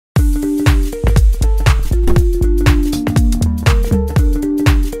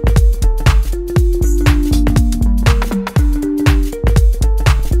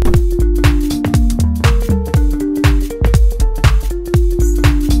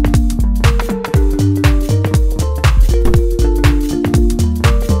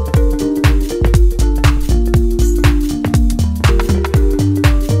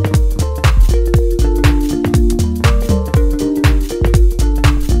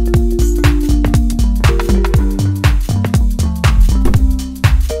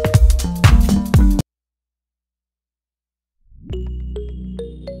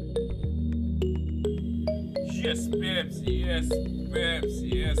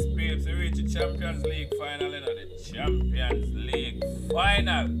babes, we reach the Champions League final, you know, the Champions League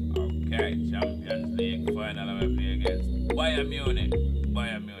final. Okay, Champions League final, I'm going to play against Bayern Munich.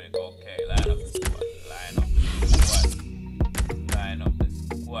 Bayern Munich, okay, line up the squad, line up the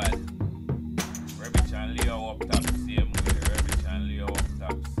squad. Rebic and Leo up top, same way. Rebic and Leo up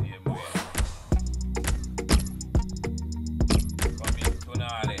top, same way. Come in,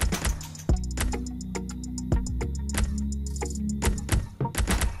 Tonali.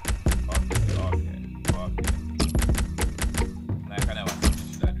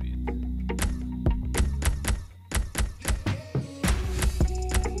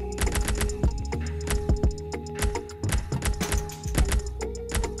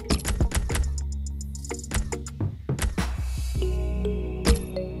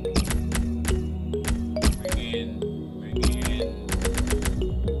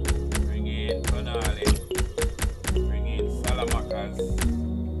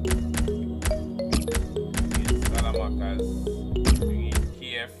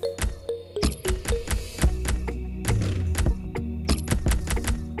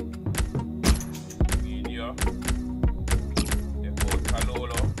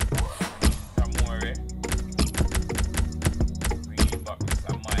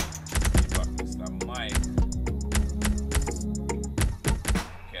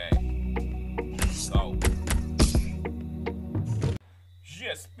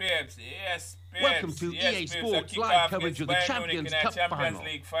 Welcome to EA Sports live coverage of the Champions Cup final.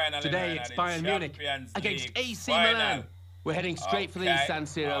 Today it's Bayern Munich against AC Milan. We're heading straight for the San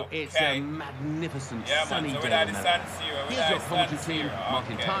Siro. It's a magnificent sunny day. Here's your commentary team,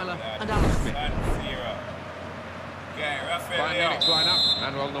 Martin Tyler and Alan Smith. Bayern Munich's line-up.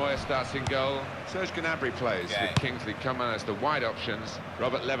 Manuel Neuer starts in goal. Serge Gnabry plays with Kingsley Coman as the wide options.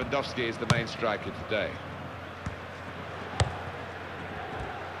 Robert Lewandowski is the main striker today.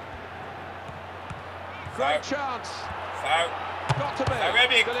 Great chance. Got to be.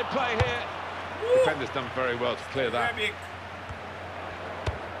 Still in play here. Defender's done very well to clear that.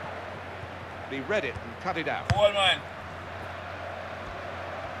 He read it and cut it out. Ball man.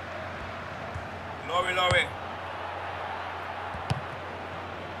 Lowry.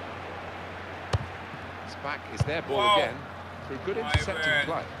 It's back. Is their ball again through good intercepting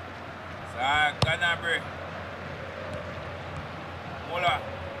play. Gnabry. Muller.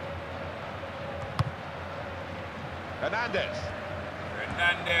 Hernandez.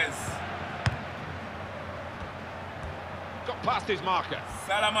 Got past his marker.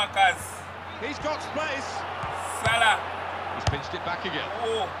 Salamakas. He's got space. Salah. He's pinched it back again.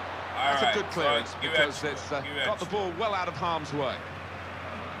 Oh. That's a good clearance because it's got the ball well out of harm's way.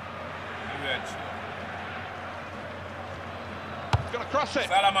 He's going to cross it.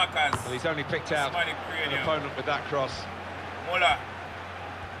 Salamakas. Well, he's only picked out an opponent with that cross. Muller.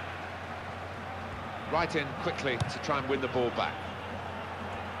 Right in quickly to try and win the ball back.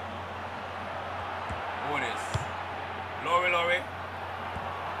 Lowry.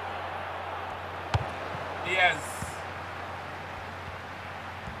 Diaz.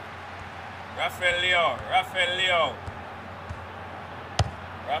 Rafael Leo.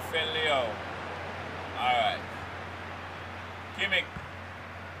 All right. Kimmich.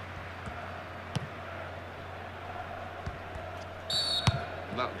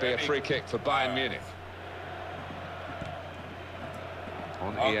 And that would be a free kick for Bayern Munich.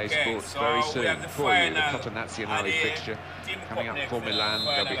 On EA Sports very soon for you, the Coppa Nazionale fixture coming up for Milan.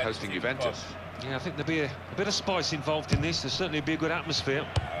 They'll be hosting Juventus. Yeah, I think there'll be a bit of spice involved in this. There'll certainly be a good atmosphere.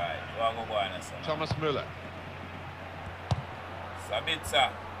 Thomas Müller.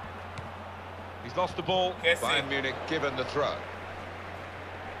 Sabitzer. He's lost the ball. Bayern Munich given the throw.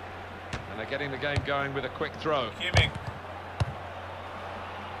 And they're getting the game going with a quick throw. Kimmich.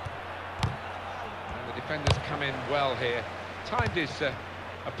 And the defenders come in well here. Timed his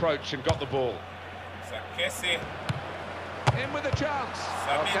approach and got the ball. Kessie. In with a chance.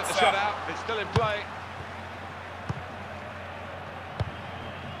 I'll get the shot out. It's still in play.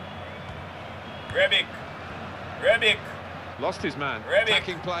 Rebic. Lost his man.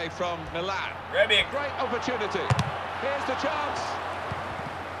 Attacking play from Milan. Rebic. Great opportunity. Here's the chance.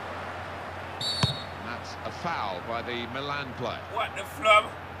 And that's a foul by the Milan player. What the flub?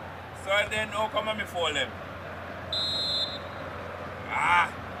 So then how come I before them?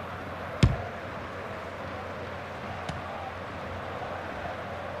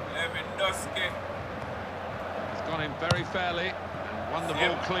 Lewandowski. He's gone in very fairly and won the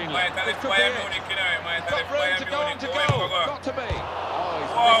ball cleanly. This could be it. Got room to go on to goal. Got to be. Oh,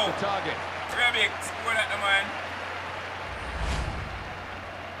 he's missed the target. Rebic scored at the man.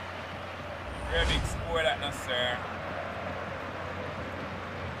 Rebic scored at the sir.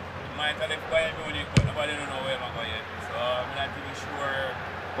 might have left Bayern Munich, but nobody don't know where I'm going yet. So I'm not even sure.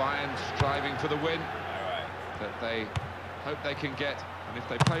 Bayern striving for the win. Alright. That they hope they can get, and if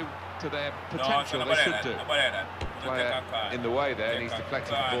they play to their potential, they should do. Player in the way there, and he's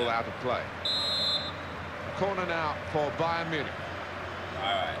deflected the ball out of play. Corner now for Bayern Munich.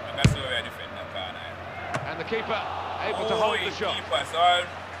 Alright, I can see where defending the corner. And the keeper able to hold the shot. Keeper, so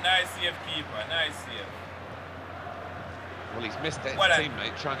nice save, keeper, nice save. Well, he's missed his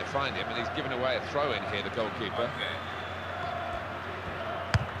teammate trying to find him, and he's given away a throw-in here, the goalkeeper. Okay.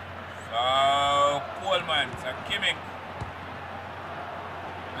 So, Coleman, so Kimmich.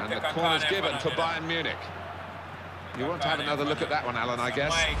 And the corner's given for Bayern Munich. You want to have another look at that one, Alan, I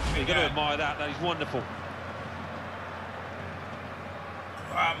guess? You've got to admire that. That is wonderful.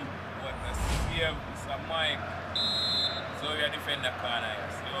 What a save, Mr. Mike. So we are defending the corner here.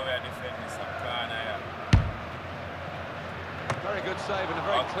 So we are defending some corner here. Very good save and a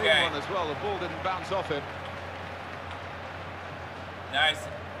very clean one as well. The ball didn't bounce off him. Nice,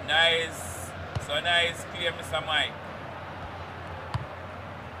 nice. So nice, clear, Mr. Mike.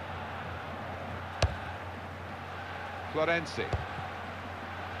 Florenzi.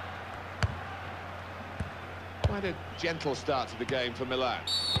 Quite a gentle start to the game for Milan.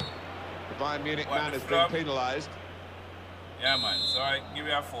 The Bayern Munich man has been penalised. Yeah, man. So I give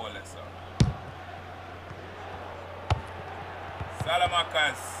you a foul, let's go.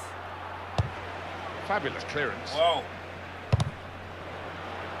 Salamakas. Fabulous clearance. Wow.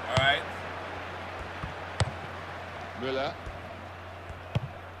 All right. Müller.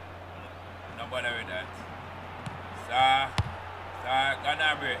 No bother with that.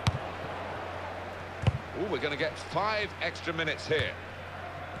 Ganabri. Oh, we're going to get 5 extra minutes here.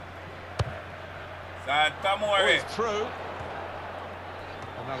 Tamori. Oh, it's through.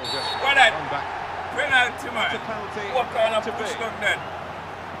 And that'll just What that? run back. Penalty, man. Penalty. What kind of push up then?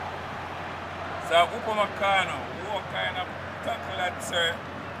 So, Upamecano. What kind of tackle that, sir?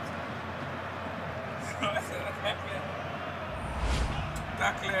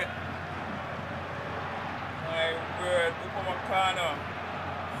 Tackle it. My word, Upamecano.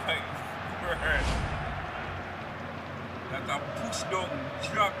 My word. That a push down,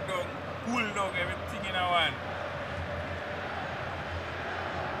 drag down, pull down, everything in a one.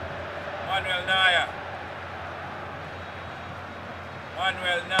 Manuel Neuer.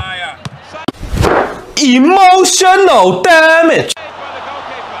 Manuel Neuer. Emotional damage.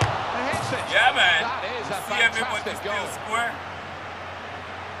 Yeah, man. That is a see everybody fantastic still goal. score.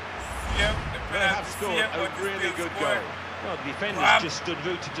 See him, the They have penalty, scored see a everybody really still good score. goal. Well, the defenders just stood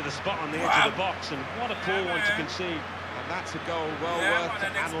rooted to the spot on the edge of the box, and what a poor one to concede. And that's a goal well worth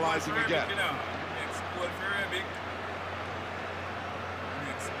analysing again. Next goal for Rebic.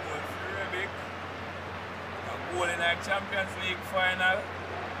 Next goal for Rebic. A goal in our Champions League final.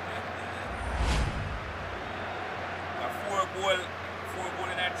 A four goal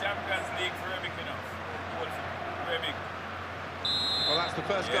in our Champions League for Rebic, you know. 4 goal for Rebic. Well, that's the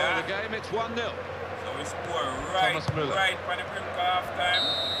first goal of the game. It's 1-0. So we score right on the brink of half time.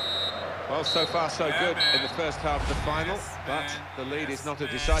 Well, so far so good in the first half of the final, but the lead is not a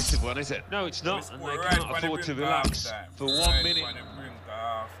decisive one, is it? No, it's not, and they Right cannot afford to relax for 1 minute.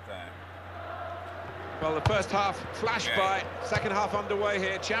 Well, the first half flashed by, second half underway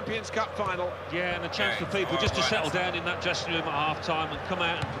here, Champions Cup final. Yeah, and a chance for people just to settle down in that dressing room at half-time and come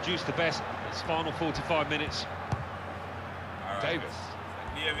out and produce the best. It's final 45 minutes. Right. Davis.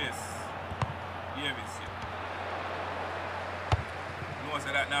 Davis. No,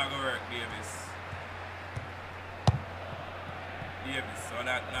 so that now go work, Davis. So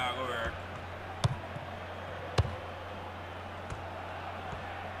that now go work.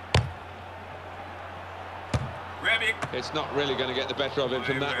 Rebic. It's not really going to get the better of him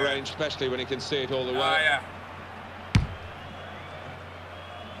from that range, especially when he can see it all the way. Neuer.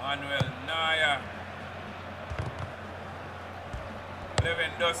 Manuel Neuer.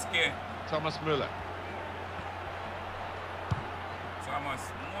 Lewandowski. Thomas Müller.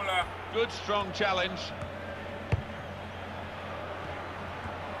 Good, strong challenge.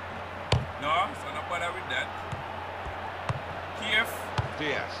 No, so no bother with that. Kiev.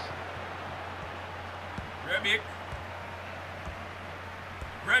 Diaz. Rebic.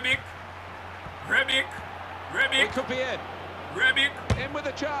 It could be in. Rebic. In with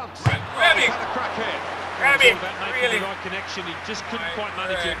a chance. Rebic. Had a crack here. Rebic. Really? The right connection, he just couldn't quite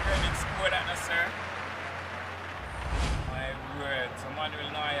manage it. Rebic scored that, sir. My word, so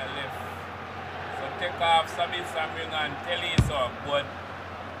Manuel Neuer left. So take off Sabitzer and Teliso, but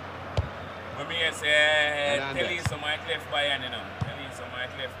when me say Teliso might left Bayern, you know. Teliso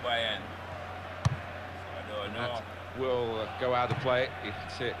might left Bayern. So I don't know. will go out of play. You can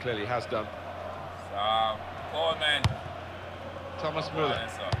see it clearly has done. So, Coleman. Thomas Müller.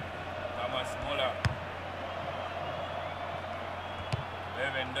 Thomas Müller.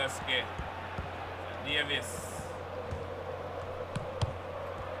 Lewandowski. Davis.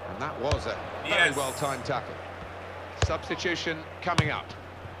 And that was a very well-timed tackle. Substitution coming up.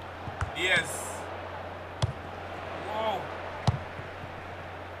 Yes. Whoa.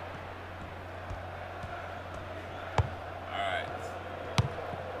 Alright.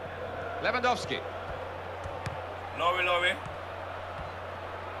 Lewandowski. Lowy.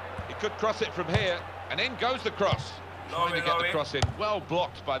 He could cross it from here, and in goes the cross. Trying to get the cross in, well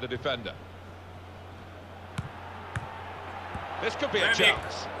blocked by the defender. This could be a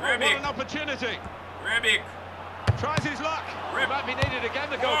chance. Oh, what an opportunity. Rebic. Tries his luck. It might be needed again,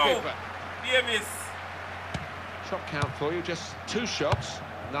 the goalkeeper. Davis. Shot count for you, just 2 shots,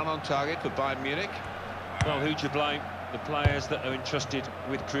 none on target for Bayern Munich. Well, who do you blame? The players that are entrusted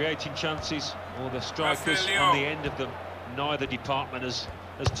with creating chances, or the strikers on the end of them? Neither department has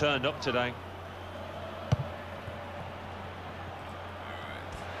turned up today.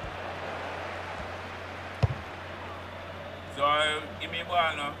 So, give me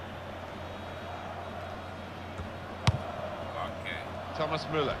ball now. Okay. Thomas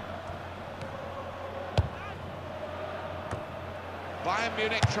Müller. Bayern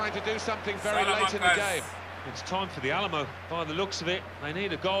Munich trying to do something very late in the game. It's time for the Alamo. By the looks of it, they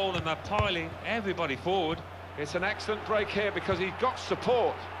need a goal and they're piling everybody forward. It's an excellent break here because he's got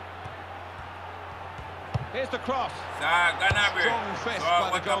support. Here's the cross. Strong fist by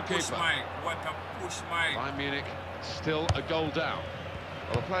the goalkeeper. What a push, Mike. Bayern Munich still a goal down.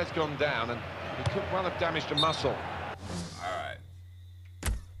 Well, the player's gone down and he could well have damaged a muscle. Alright.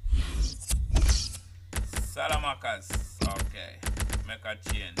 Salamakas. Okay. Make a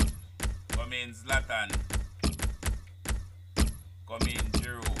change. Come in Zlatan. Come in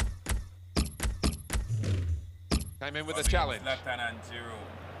Giroud. Came in with a challenge. Zlatan and Giroud.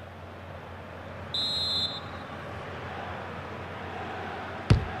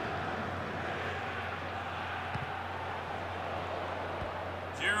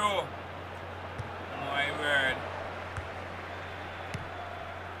 Giroud. My word.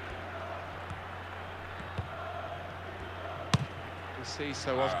 We see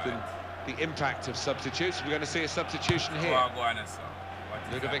so often the impact of substitutes. We're going to see a substitution here.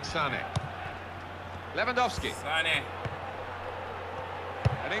 Ludovic Sané. Lewandowski. Sané.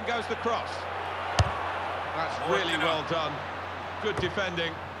 And in goes the cross. That's really well done. Good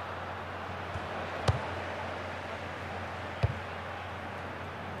defending.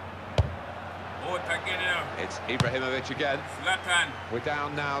 It's Ibrahimovic again. Zlatan. We're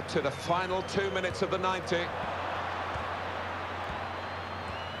down now to the final 2 minutes of the 90.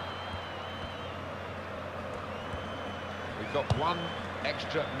 We've got 1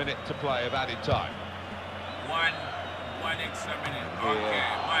 extra minute to play of added time. One extra minute. Okay,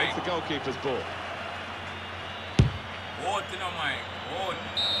 Mike. It's the goalkeeper's ball. Mike.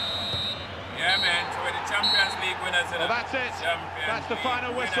 Yeah, man. So we're the Champions League winners. Well, that's it. That's the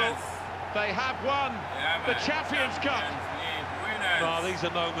final whistle. They have won the Champions Cup. Well, these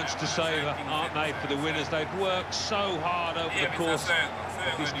are moments to savour, aren't they, for the winners? They've worked so hard over the course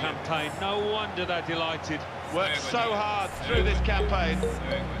of this campaign. No wonder they're delighted. Worked so hard through this campaign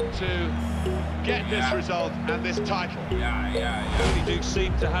to get this result and this title. Really do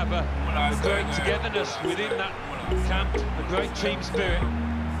seem to have a great togetherness within that camp, a great team spirit.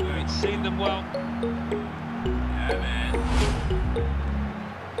 It's seen them well.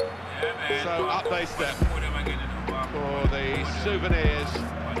 So up they step for the souvenirs.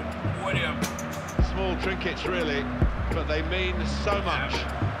 Small trinkets really, but they mean so much.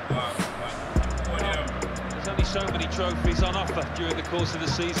 There's only so many trophies on offer during the course of the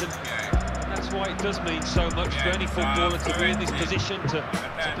season. And that's why it does mean so much for any footballer to be in this position, to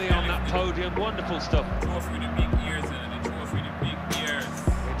be on that podium. Wonderful stuff.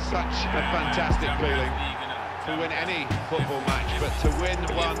 It's such a fantastic feeling to win any football match, but to win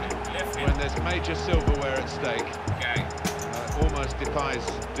one when there's major silverware at stake almost defies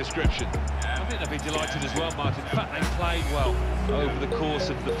description. I think they'll be delighted as well, Martin. In fact, they played well over the course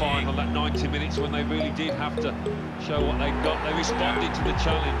of the final, that 90 minutes when they really did have to show what they've got. They responded to the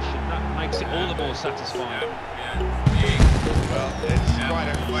challenge, and that makes it all the more satisfying. Well, it's quite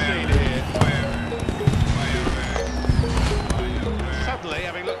a scene here. Suddenly,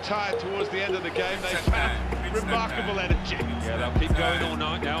 having looked tired towards the end of the game, they found remarkable energy. Yeah, they'll keep going all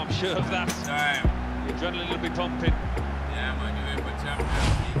night now, I'm sure of that. The adrenaline will be pumping.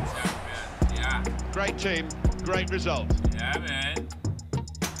 Great team, great result. Yeah, man.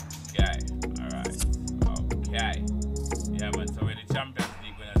 Okay, all right. Okay. Yeah, man. So